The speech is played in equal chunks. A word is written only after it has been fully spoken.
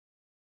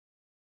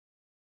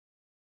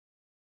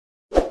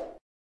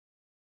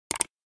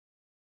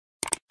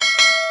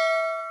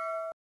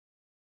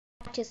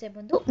చేసే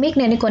ముందు మీకు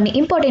నేను కొన్ని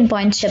ఇంపార్టెంట్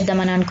పాయింట్స్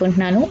చెప్దామని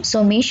అనుకుంటున్నాను. సో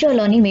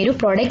మీషోలోని మీరు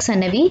ప్రొడక్ట్స్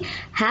అనేవి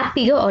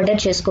హ్యాపీగా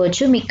ఆర్డర్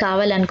చేసుకోవచ్చు. మీకు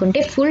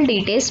కావాలనుకుంటే ఫుల్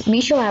డీటెయిల్స్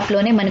మీషో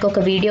యాప్లోనే మనకు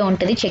ఒక వీడియో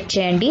ఉంటుంది, చెక్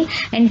చేయండి.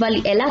 అండ్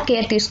వాళ్ళు ఎలా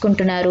కేర్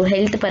తీసుకుంటున్నారు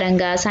హెల్త్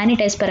పరంగా,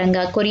 శానిటైజ్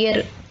పరంగా, కొరియర్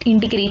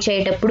ఇంటికి రీచ్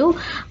అయ్యేటప్పుడు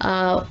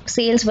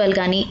సేల్స్ వాళ్ళు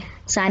కానీ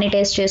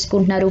శానిటైజ్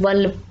చేసుకుంటున్నారు.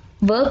 వాళ్ళు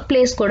వర్క్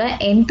ప్లేస్ కూడా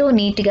ఎంతో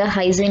నీట్గా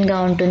హైజీన్గా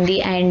ఉంటుంది.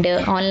 అండ్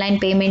ఆన్లైన్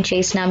పేమెంట్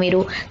చేసినా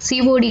మీరు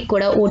సిఓడికి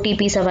కూడా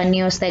ఓటీపీస్ అవన్నీ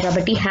వస్తాయి.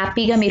 కాబట్టి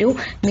హ్యాపీగా మీరు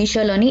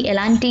మీషోలోని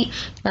ఎలాంటి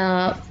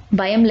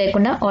భయం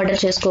లేకుండా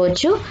ఆర్డర్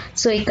చేసుకోవచ్చు.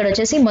 సో ఇక్కడ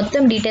వచ్చేసి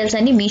మొత్తం డీటెయిల్స్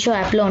అన్ని మీషో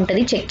యాప్లో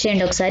ఉంటుంది, చెక్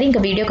చేయండి ఒకసారి.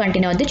 ఇంకా వీడియో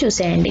కంటిన్యూ అవుద్ది,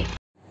 చూసేయండి.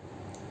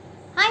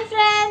 Hi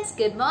friends,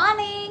 good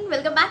morning,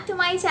 welcome back to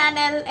my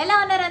channel. ఎలా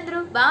ఉన్నారు అందరూ?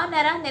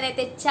 బాగున్నారా?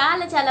 నేనైతే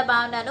చాలా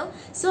బాగున్నాను.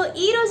 సో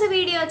ఈ రోజు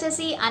వీడియో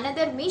వచ్చేసి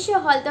అనదర్ మీషో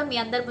హాల్తో మీ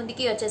అందరి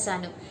ముందుకి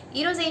వచ్చేసాను.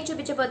 ఈ రోజు ఏం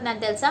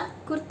చూపించబోతున్నాను తెలుసా?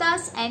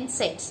 కుర్తాస్ అండ్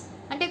సెట్స్,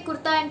 అంటే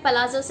కుర్తా అండ్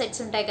పలాజో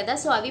సెట్స్ ఉంటాయి కదా,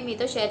 సో అవి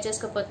మీతో షేర్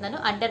చేసుకోబోతున్నాను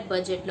అండర్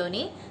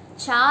బడ్జెట్లోని.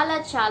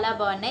 చాలా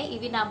బాగున్నాయి.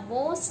 ఇవి నా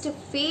మోస్ట్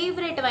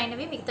ఫేవరెట్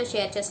అయినవి మీతో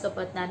షేర్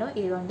చేసుకోబోతున్నాను.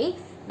 ఇదిగోండి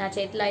నా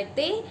చేతిలో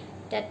అయితే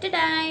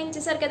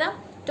చూసారు కదా,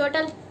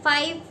 total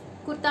 5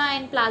 kurta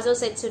and palazzo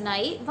sets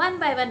ఉన్నాయి. 1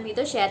 బై 1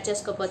 మీతో షేర్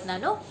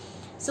చేసుకోబోతున్నాను.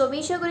 సో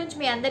మీషో గురించి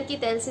మీ అందరికీ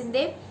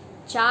తెలిసిందే,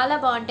 చాలా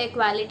బాగుంటాయి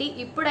క్వాలిటీ.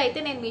 ఇప్పుడైతే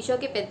నేను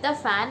మీషోకి పెద్ద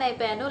ఫ్యాన్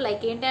అయిపోయాను.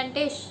 లైక్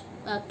ఏంటంటే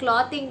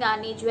క్లాతింగ్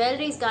కానీ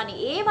జ్యువెలరీస్ కానీ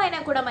ఏమైనా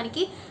కూడా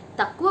మనకి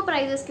తక్కువ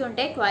ప్రైజెస్కి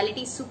ఉంటాయి,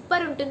 క్వాలిటీ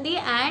సూపర్ ఉంటుంది.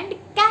 అండ్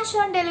క్యాష్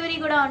ఆన్ డెలివరీ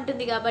కూడా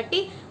ఉంటుంది. కాబట్టి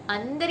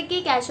అందరికీ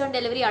క్యాష్ ఆన్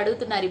డెలివరీ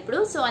అడుగుతున్నారు ఇప్పుడు,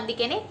 సో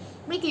అందుకనే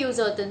మీకు యూజ్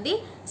అవుతుంది.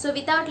 సో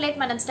వితౌట్ లేట్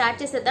మనం స్టార్ట్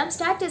చేసేద్దాం.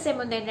 స్టార్ట్ చేసే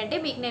ముందు ఏంటంటే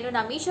మీకు నేను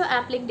నా మీషో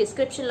యాప్ లింక్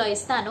డిస్క్రిప్షన్లో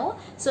ఇస్తాను.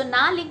 సో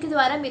నా లింక్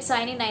ద్వారా మీరు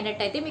సైన్ ఇన్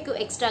అయినట్టయితే మీకు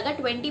ఎక్స్ట్రాగా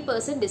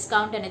 20%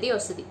 డిస్కౌంట్ అనేది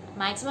వస్తుంది.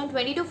 మాక్సిమం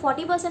 20 to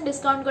 40%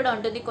 డిస్కౌంట్ కూడా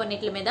ఉంటుంది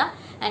కొన్నిట్ల మీద.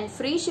 అండ్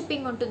ఫ్రీ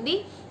షిప్పింగ్ ఉంటుంది.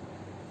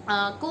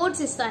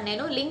 కోడ్స్ ఇస్తాను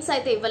నేను, లింక్స్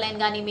అయితే ఇవ్వలేను,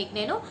 కానీ మీకు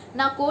నేను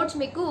నా కోడ్స్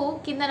మీకు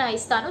కింద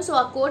ఇస్తాను. సో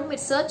ఆ కోడ్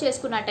మీరు సర్చ్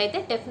చేసుకున్నట్టయితే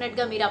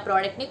డెఫినెట్గా మీరు ఆ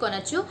ప్రోడక్ట్ని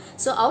కొనొచ్చు.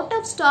 So out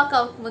of stock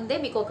out ముందే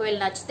మీకు ఒకవేళ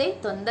నచ్చితే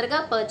తొందరగా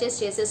పర్చేస్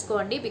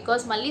చేసేసుకోండి.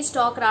 బికాస్ మళ్ళీ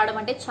స్టాక్ రావడం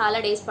అంటే చాలా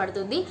డేస్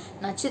పడుతుంది.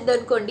 నచ్చింది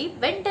అనుకోండి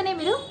వెంటనే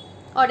మీరు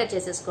ఆర్డర్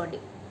చేసేసుకోండి.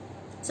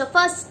 సో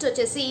ఫస్ట్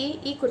వచ్చేసి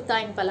ఈ కుర్తా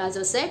అండ్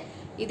పలాజో సెట్.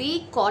 ఇది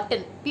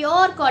కాటన్,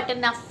 ప్యూర్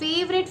కాటన్, నా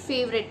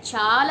ఫేవరెట్.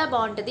 చాలా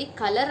బాగుంటుంది.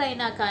 కలర్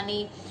అయినా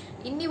కానీ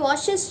ఇన్ని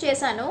వాషెస్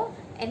చేశాను,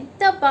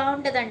 ఎంత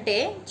బాగుంటుందంటే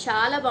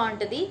చాలా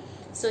బాగుంటుంది.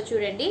 సో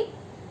చూడండి,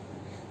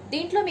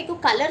 దీంట్లో మీకు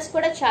కలర్స్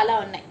కూడా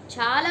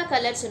చాలా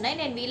కలర్స్ ఉన్నాయి.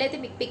 నేను వీలైతే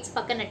మీకు పిక్స్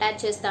పక్కన అటాచ్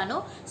చేస్తాను.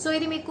 సో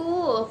ఇది మీకు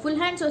ఫుల్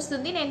హ్యాండ్స్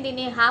వస్తుంది. నేను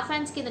దీన్ని హాఫ్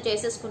హ్యాండ్స్ కింద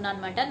చేసేసుకున్నాను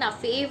అనమాట. నా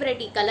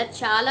ఫేవరెట్ ఈ కలర్,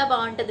 చాలా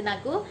బాగుంటుంది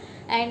నాకు.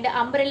 అండ్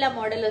అంబ్రెల్లా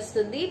మోడల్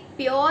వస్తుంది.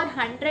 ప్యూర్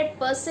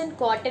 100%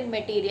 కాటన్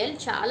మెటీరియల్,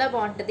 చాలా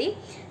బాగుంటుంది.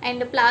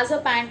 అండ్ ప్లాజో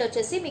ప్యాంట్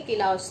వచ్చేసి మీకు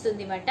ఇలా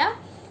వస్తుంది అన్నమాట.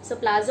 సో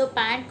ప్లాజో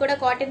ప్యాంట్ కూడా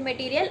cotton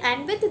material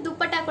and with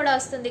dupatta కూడా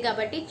వస్తుంది,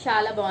 కాబట్టి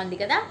చాలా బాగుంది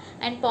కదా.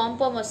 అండ్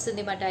పాంపామ్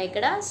వస్తుంది అన్నమాట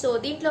ఇక్కడ. సో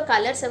దీంట్లో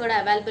కలర్స్ కూడా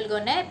అవైలబుల్గా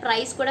ఉన్నాయి.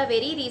 ప్రైస్ కూడా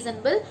వెరీ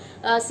రీజనబుల్.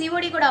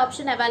 సిఓడి కూడా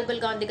ఆప్షన్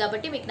అవైలబుల్గా ఉంది,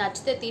 కాబట్టి మీకు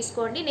నచ్చితే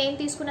తీసుకోండి. నేను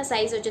తీసుకున్న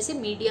సైజ్ వచ్చేసి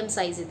మీడియం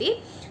సైజ్ ఇది.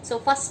 సో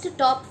ఫస్ట్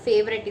టాప్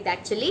ఫేవరెట్ ఇది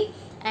యాక్చువల్లీ.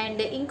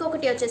 అండ్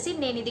ఇంకొకటి వచ్చేసి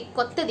నేను ఇది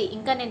కొత్తది,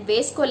 ఇంకా నేను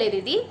వేసుకోలేదు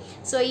ఇది.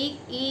 సో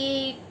ఈ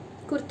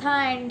కుర్తా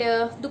అండ్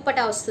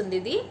దుప్పటా వస్తుంది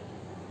ఇది.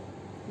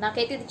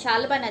 నాకైతే ఇది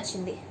చాలా బాగా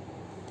నచ్చింది.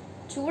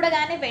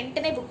 చూడగానే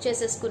వెంటనే బుక్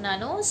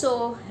చేసేసుకున్నాను. సో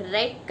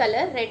రెడ్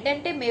కలర్, రెడ్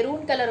అంటే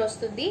మెరూన్ కలర్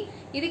వస్తుంది.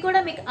 ఇది కూడా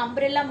మీకు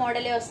అంబ్రెల్లా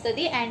మోడలే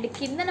వస్తుంది. అండ్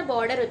కిందన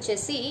బార్డర్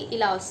వచ్చేసి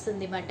ఇలా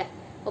వస్తుంది అన్నమాట,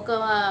 ఒక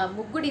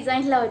ముగ్గు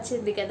డిజైన్ లా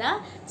వచ్చింది కదా.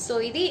 సో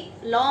ఇది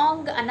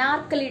లాంగ్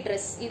అనార్కలి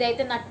డ్రెస్.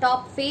 ఇదైతే నా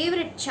టాప్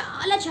ఫేవరెట్,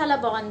 చాలా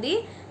బాగుంది.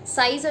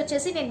 సైజ్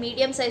వచ్చేసి నేను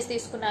మీడియం సైజ్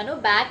తీసుకున్నాను.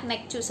 బ్యాక్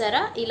నెక్ చూసారా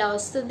ఇలా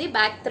వస్తుంది,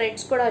 బ్యాక్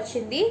థ్రెడ్స్ కూడా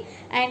వచ్చింది.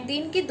 అండ్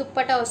దీనికి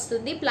దుప్పటా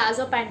వస్తుంది.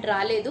 ప్లాజో ప్యాంట్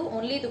రాలేదు,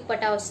 ఓన్లీ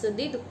దుప్పటా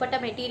వస్తుంది. దుప్పటా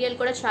మెటీరియల్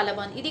కూడా చాలా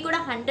బాగుంది. ఇది కూడా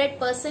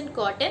 100%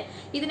 కాటన్.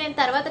 ఇది నేను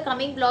తర్వాత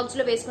కమింగ్ బ్లాగ్స్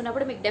లో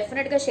వేసుకున్నప్పుడు మీకు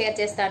డెఫినెట్ గా షేర్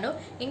చేస్తాను.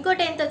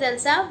 ఇంకోటి ఏంటో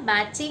తెలుసా,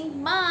 మ్యాచింగ్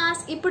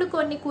మాస్క్. ఇప్పుడు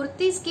కొన్ని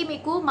కుర్తీస్ కి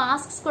మీకు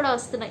మాస్క్స్ కూడా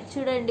వస్తున్నాయి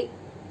చూడండి.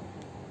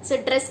 సో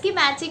డ్రెస్ కి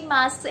మ్యాచింగ్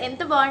మాస్క్స్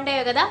ఎంత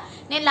బాగుంటాయో కదా.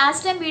 నేను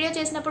లాస్ట్ టైం వీడియో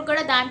చేసినప్పుడు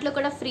కూడా దాంట్లో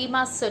కూడా ఫ్రీ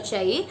మాస్క్స్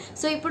వచ్చాయి.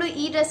 సో ఇప్పుడు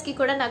ఈ డ్రెస్ కి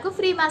కూడా నాకు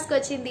ఫ్రీ మాస్క్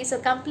వచ్చింది. సో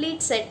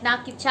కంప్లీట్ సెట్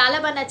నాకు చాలా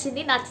బాగా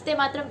నచ్చింది. నచ్చితే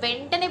మాత్రం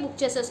వెంటనే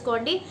బుక్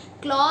చేసేసుకోండి.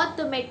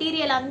 క్లాత్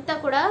మెటీరియల్ అంతా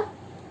కూడా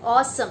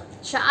ఆసమ్,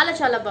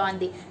 చాలా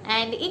బాగుంది.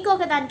 అండ్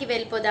ఇంకొక దానికి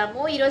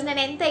వెళ్ళిపోదాము. ఈరోజు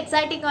నేను ఎంత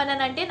ఎక్సైటింగ్గా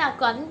ఉన్నానంటే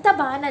నాకు అంత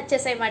బాగా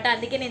నచ్చేసాయి అన్నమాట,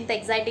 అందుకే నేను ఇంత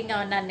ఎక్సైటింగ్గా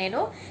ఉన్నాను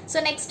నేను. సో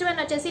నెక్స్ట్ వన్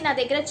వచ్చేసి నా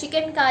దగ్గర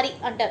చికెన్ కారీ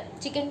అంటారు,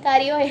 చికెన్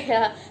కారీయో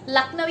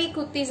లక్నవీ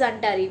కుర్తీస్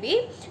అంటారు ఇవి.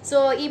 సో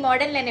ఈ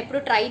మోడల్ నేను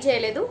ఎప్పుడు ట్రై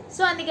చేయలేదు,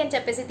 సో అందుకని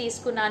చెప్పేసి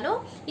తీసుకున్నాను.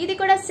 ఇది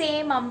కూడా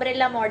సేమ్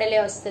అంబ్రెల్లా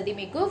మోడలే వస్తుంది,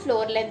 మీకు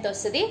ఫ్లోర్ లెంత్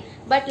వస్తుంది.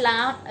 బట్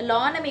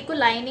లోన మీకు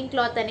లైనింగ్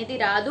క్లాత్ అనేది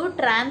రాదు,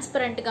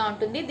 ట్రాన్స్పరెంట్గా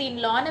ఉంటుంది. దీని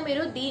లోన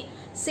మీరు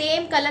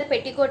సేమ్ కలర్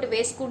పెట్టికోట్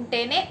వేసుకుంటే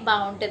తీసుకుంటేనే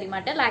బాగుంటుంది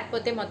అన్నమాట,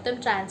 లేకపోతే మొత్తం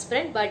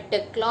ట్రాన్స్పరెంట్. బట్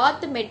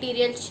క్లాత్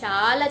మెటీరియల్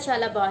చాలా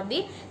చాలా బాగుంది.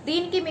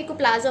 దీనికి మీకు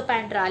ప్లాజో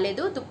ప్యాంట్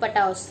రాలేదు,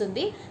 దుప్పటా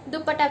వస్తుంది.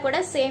 దుప్పటా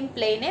కూడా సేమ్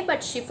ప్లెయినే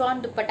బట్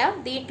షిఫాన్ దుప్పటా.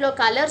 దీంట్లో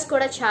కలర్స్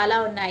కూడా చాలా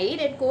ఉన్నాయి.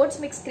 నేను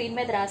కోడ్స్ మీకు స్క్రీన్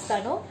మీద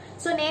రాస్తాను.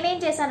 సో నేనేం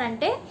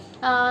చేశానంటే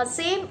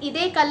సేమ్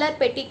ఇదే కలర్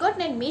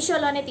పెట్టికోట్ నేను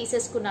మీషోలోనే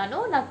తీసేసుకున్నాను,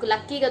 నాకు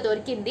లక్కీగా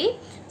దొరికింది.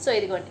 సో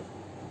ఇదిగోండి,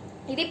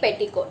 ఇది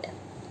పెట్టికోట్.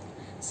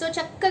 సో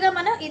చక్కగా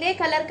మనం ఇదే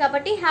కలర్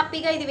కాబట్టి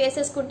హ్యాపీగా ఇది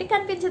వేసేసుకుంటే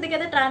కనిపించదు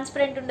కదా,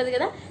 ట్రాన్స్పరెంట్ ఉండదు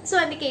కదా. సో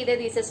అందుకే ఇదే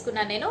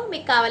తీసేసుకున్నాను నేను.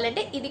 మీకు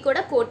కావాలంటే ఇది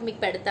కూడా కోట్ మీకు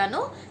పెడతాను.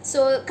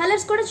 సో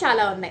కలర్స్ కూడా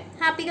చాలా ఉన్నాయి.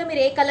 హ్యాపీగా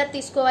మీరు ఏ కలర్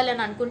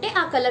తీసుకోవాలని అనుకుంటే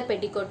ఆ కలర్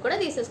పెట్టికోట్ కూడా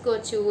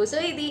తీసేసుకోవచ్చు. సో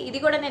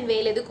ఇది కూడా నేను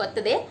వేయలేదు,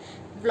 కొత్తదే,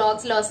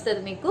 వ్లాగ్స్ లో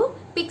వస్తుంది మీకు.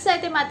 పిక్స్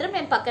అయితే మాత్రం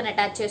నేను పక్కన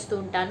అటాచ్ చేస్తూ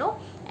ఉంటాను.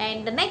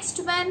 అండ్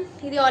నెక్స్ట్ వన్,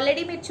 ఇది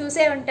ఆల్రెడీ మీరు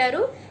చూసే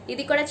ఉంటారు,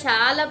 ఇది కూడా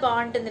చాలా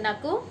బాగుంటుంది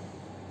నాకు.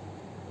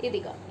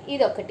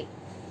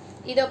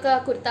 ఇదొక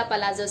కుర్తా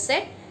పలాజో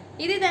సెట్.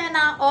 ఇది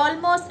నా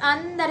ఆల్మోస్ట్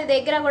అందరి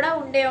దగ్గర కూడా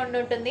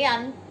ఉండుంటుంది,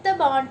 అంత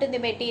బాగుంటుంది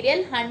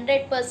మెటీరియల్.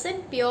 100%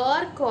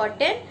 pure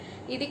cotton.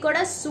 ఇది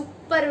కూడా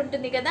సూపర్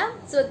ఉంటుంది కదా.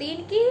 సో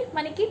దీనికి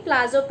మనకి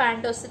ప్లాజో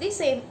ప్యాంట్ వస్తుంది,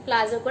 సేమ్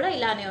ప్లాజో కూడా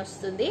ఇలానే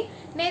వస్తుంది.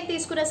 నేను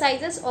తీసుకున్న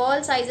సైజెస్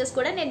ఆల్ సైజెస్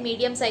కూడా నేను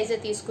మీడియం సైజే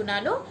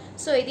తీసుకున్నాను.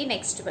 సో ఇది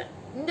నెక్స్ట్ వన్.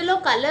 ఇందులో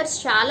కలర్స్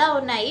చాలా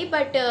ఉన్నాయి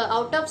బట్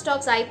అవుట్ ఆఫ్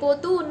స్టాక్స్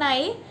అయిపోతూ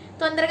ఉన్నాయి.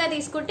 తొందరగా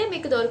తీసుకుంటే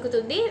మీకు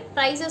దొరుకుతుంది.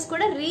 ప్రైజెస్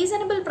కూడా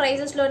రీజనబుల్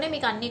ప్రైజెస్ లోనే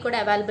మీకు అన్ని కూడా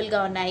అవైలబుల్ గా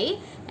ఉన్నాయి.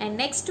 అండ్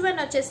నెక్స్ట్ వన్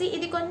వచ్చేసి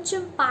ఇది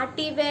కొంచెం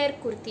పార్టీ వేర్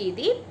కుర్తీ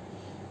ఇది.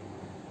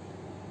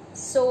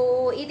 సో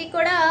ఇది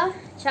కూడా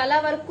చాలా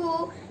వరకు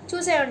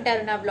చూసే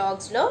ఉంటారు నా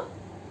బ్లాగ్స్ లో.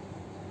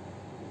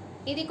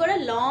 ఇది కూడా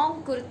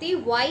long kurti,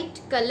 white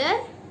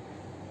colour.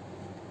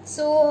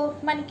 So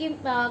మనకి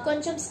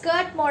కొంచెం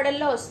స్కర్ట్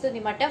మోడల్లో వస్తుంది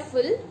అన్నమాట,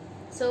 ఫుల్.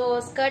 సో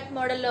స్కర్ట్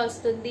మోడల్లో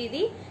వస్తుంది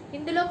ఇది.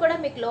 ఇందులో కూడా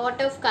మీకు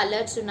లాట్ ఆఫ్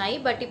కలర్స్ ఉన్నాయి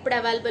బట్ ఇప్పుడు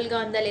అవైలబుల్ గా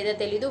ఉందా లేదా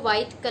తెలీదు.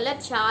 వైట్ కలర్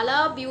చాలా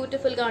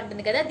బ్యూటిఫుల్ గా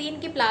ఉంటుంది కదా.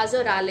 దీనికి ప్లాజో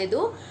రాలేదు,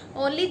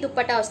 ఓన్లీ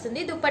దుప్పటా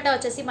వస్తుంది. దుప్పటా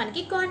వచ్చేసి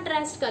మనకి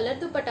కాంట్రాస్ట్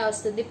కలర్ దుప్పటా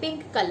వస్తుంది,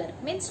 pink colour.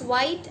 Means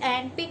white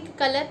and pink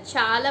colour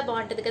చాలా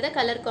బాగుంటుంది కదా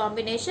కలర్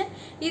కాంబినేషన్.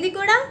 ఇది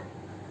కూడా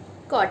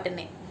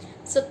కాటనే.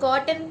 సో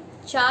కాటన్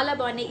చాలా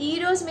బాగున్నాయి. ఈ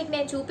రోజు మీకు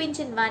నేను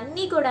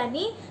చూపించినవన్నీ కూడా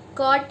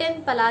కాటన్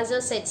పలాజో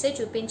సెట్సే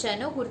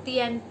చూపించాను. Kurti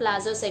and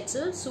palazzo sets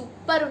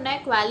super ఉన్నాయి,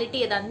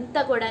 క్వాలిటీ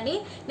అదంతా కూడా.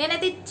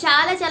 నేనైతే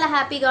చాలా చాలా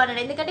హ్యాపీగా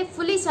ఉన్నాను ఎందుకంటే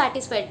ఫుల్లీ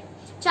సాటిస్ఫైడ్.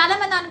 చాలా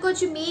మంది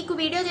అనుకోవచ్చు మీకు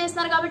వీడియో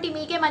చేస్తున్నారు కాబట్టి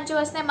మీకే మంచి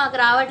వస్తాయి, మాకు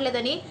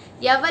రావట్లేదని.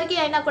 ఎవరికి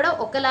అయినా కూడా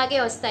ఒకలాగే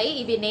వస్తాయి.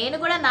 ఇవి నేను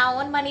కూడా నా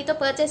ఓన్ మనీతో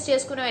పర్చేస్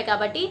చేసుకునేవే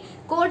కాబట్టి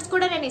కోడ్స్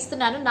కూడా నేను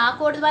ఇస్తున్నాను. నా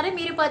కోడ్ ద్వారా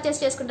మీరు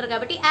పర్చేస్ చేసుకుంటారు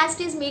కాబట్టి యాజ్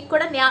ఇట్ ఈస్ మీకు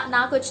కూడా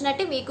నాకు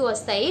వచ్చినట్టే మీకు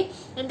వస్తాయి.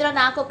 ఇందులో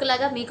నాకు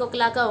ఒకలాగా మీకు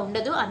ఒకలాగా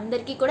ఉండదు,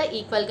 అందరికీ కూడా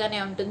ఈక్వల్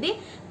గానే ఉంటుంది.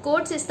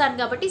 కోడ్స్ ఇస్తాను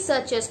కాబట్టి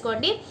సెర్చ్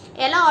చేసుకోండి.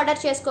 ఎలా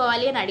ఆర్డర్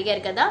చేసుకోవాలి అని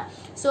అడిగారు కదా.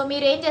 సో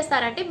మీరు ఏం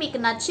చేస్తారంటే మీకు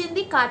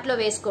నచ్చింది కార్ట్లో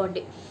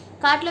వేసుకోండి.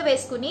 కార్ట్లో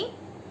వేసుకుని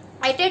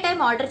ఎట్ ఏ టైం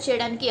ఆర్డర్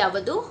చేయడానికి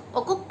అవ్వదు,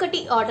 ఒక్కొక్కటి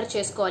ఆర్డర్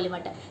చేసుకోవాలి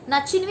అన్నమాట.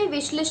 నచ్చినవి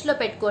విష్ లిస్ట్ లో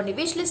పెట్టుకోండి.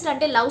 విష్ లిస్ట్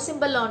అంటే లవ్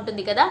సింబల్ లో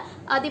ఉంటుంది కదా,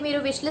 అది మీరు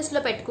విష్ లిస్ట్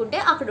లో పెట్టుకుంటే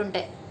అక్కడ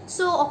ఉంటాయి.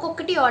 సో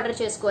ఒక్కొక్కటి ఆర్డర్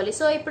చేసుకోవాలి.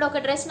 సో ఇప్పుడు ఒక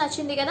డ్రెస్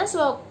నచ్చింది కదా, సో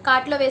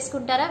కార్ట్ లో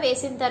వేసుకుంటారా,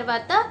 వేసిన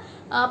తర్వాత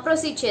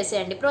ప్రొసీడ్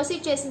చేసేయండి.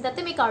 ప్రొసీడ్ చేసిన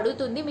తర్వాత మీకు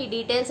అడుగుతుంది మీ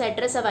డీటెయిల్స్,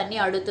 అడ్రస్ అవన్నీ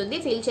అడుగుతుంది,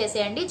 ఫిల్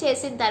చేసేయండి.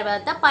 చేసిన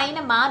తర్వాత పైన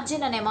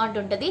మార్జిన్ అనే అమౌంట్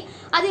ఉంటుంది,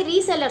 అది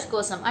రీసెల్లర్స్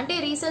కోసం. అంటే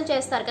రీసెల్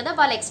చేస్తారు కదా,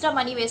 వాళ్ళు ఎక్స్ట్రా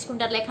మనీ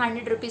వేసుకుంటారు, లైక్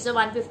 100 రూపీస్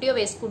 150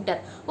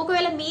 వేసుకుంటారు.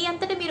 ఒకవేళ మీ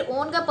అంతటా మీరు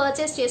ఓన్ గా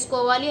పర్చేస్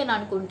చేసుకోవాలి అని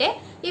అనుకుంటే,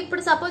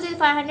 ఇప్పుడు సపోజ్ ఇది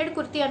 500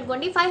 కుర్తీ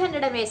అనుకోండి,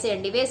 500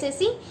 వేసేయండి.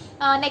 వేసేసి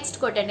నెక్స్ట్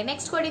కొట్టండి.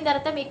 నెక్స్ట్ కొట్టిన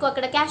తర్వాత మీకు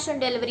అక్కడ క్యాష్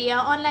ఆన్ డెలివరీయా,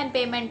 ఆన్లైన్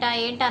పేమెంటా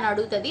ఏంటా అని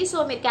అడుగుతుంది. సో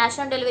మీరు క్యాష్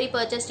ఆన్ డెలివరీ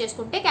పర్చేస్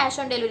చేసుకుంటే క్యాష్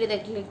ఆన్ డెలివరీ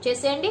దగ్గర క్లిక్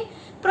చేసేయండి,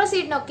 ప్రొసీడ్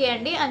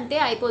నొక్కేయండి, అంతే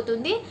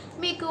అయిపోతుంది.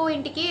 మీకు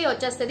ఇంటికి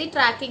వచ్చేస్తుంది.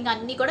 ట్రాకింగ్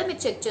అన్ని కూడా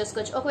మీరు చెక్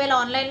చేసుకోవచ్చు. ఒకవేళ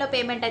ఆన్లైన్ లో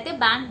పేమెంట్ అయితే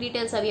బ్యాంక్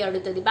డీటెయిల్స్ అవి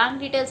అడుగుతుంది. బ్యాంక్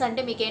డీటెయిల్స్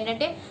అంటే మీకు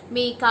ఏంటంటే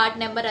మీ కార్డ్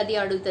నెంబర్ అది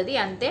అడుగుతుంది,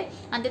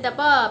 అంతే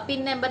తప్ప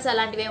పిన్ నెంబర్స్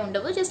అలాంటివి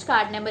ఉండవు. జస్ట్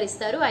కార్డ్ నెంబర్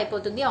ఇస్తారు,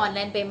 అయిపోతుంది.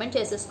 ఆన్లైన్ పేమెంట్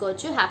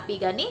చేసేసుకోవచ్చు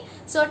హ్యాపీగాని.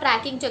 సో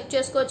ట్రాకింగ్ చెక్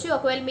చేసుకోవచ్చు.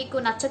 ఒకవేళ మీకు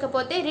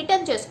నచ్చకపోతే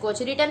రిటర్న్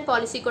చేసుకోవచ్చు, రిటర్న్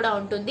పాలసీ కూడా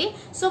ఉంటుంది.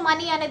 సో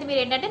మనీ అనేది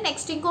మీరు ఏంటంటే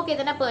నెక్స్ట్ ఇంకొక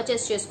ఏదైనా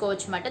పర్చేస్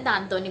చేసుకోవచ్చు అన్నమాట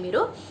దాంతో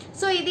మీరు.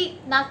 సో ఇది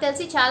నాకు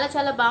తెలిసి చాలా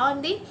చాలా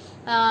బాగుంది.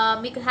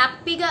 మీకు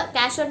హ్యాపీగా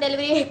క్యాష్ ఆన్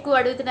డెలివరీ ఎక్కువ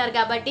అడుగుతున్నారు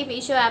కాబట్టి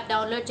మీషో యాప్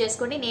డౌన్లోడ్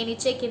చేసుకోండి. నేను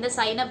ఇచ్చే కింద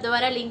సైన్ అప్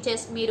ద్వారా లింక్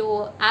చేసి మీరు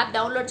యాప్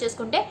డౌన్లోడ్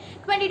చేసుకుంటే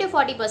 20 to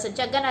 40%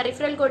 చక్కగా నా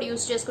రిఫరల్ కోడ్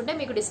యూస్ చేసుకుంటే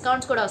మీకు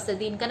డిస్కౌంట్స్ కూడా వస్తుంది.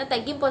 దీనికన్నా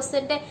తగ్గింపు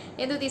వస్తుంటే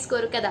ఎందుకు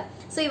తీసుకోరు కదా.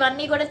 సో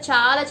ఇవన్నీ కూడా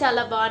చాలా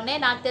చాలా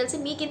బాగున్నాయి. నాకు తెలిసి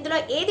మీకు ఇందులో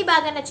ఏది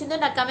బాగా నచ్చిందో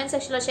నాకు కమెంట్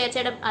సెక్షన్ లో షేర్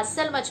చేయడం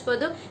అస్సలు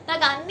మర్చిపోదు.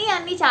 నాకు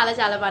అన్ని చాలా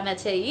చాలా బాగా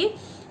నచ్చాయి.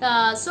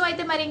 సో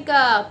అయితే మరి ఇంకా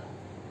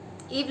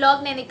ఈ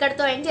వ్లాగ్ నేను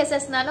ఇక్కడతో ఎండ్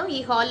చేసేస్తున్నాను. ఈ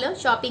హాల్,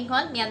 షాపింగ్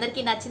హాల్ మీ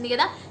అందరికీ నచ్చింది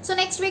కదా. సో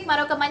నెక్స్ట్ వీక్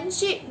మరొక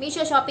మంచి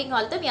మీషో షాపింగ్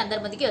హాల్ తో మీ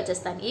అందరి ముందుకి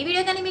వచ్చేస్తాను. ఈ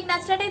వీడియో కానీ మీకు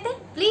నచ్చినట్టయితే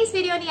ప్లీజ్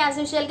వీడియోని యాజ్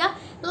యూజువల్ గా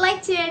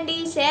లైక్ చేయండి,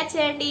 షేర్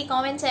చేయండి,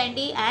 కామెంట్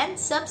చేయండి అండ్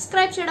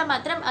సబ్స్క్రైబ్ చేయడం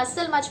మాత్రం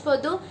అస్సలు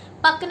మర్చిపోద్దు.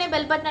 పక్కనే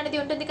బెల్ బటన్ అనేది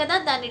ఉంటుంది కదా,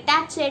 దాన్ని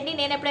ట్యాప్ చేయండి.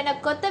 నేను ఎప్పుడైనా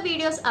కొత్త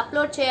వీడియోస్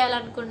అప్లోడ్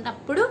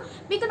చేయాలనుకున్నప్పుడు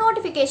మీకు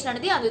నోటిఫికేషన్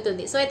అనేది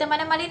అందుతుంది. సో అయితే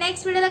మనం మళ్ళీ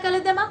నెక్స్ట్ వీడియోలో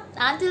కలుద్దామా?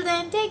 Until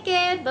then, take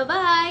care.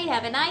 Bye-bye.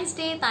 Have a nice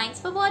day. Thanks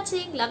for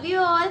watching. Love you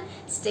all.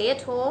 Stay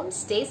at home.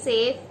 Stay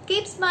safe.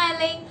 Keep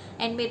smiling.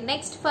 And మీరు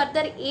నెక్స్ట్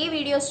ఫర్దర్ ఏ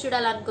వీడియోస్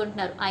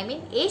చూడాలనుకుంటున్నారు, I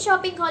mean A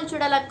shopping hall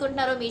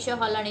చూడాలనుకుంటున్నారో Meesho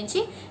హాల్లో నుంచి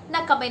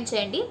నాకు comment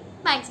చేయండి.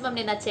 Maximum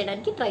నేను అది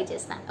చేయడానికి try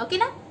చేస్తాను.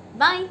 ఓకేనా?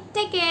 Bye,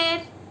 take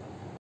care.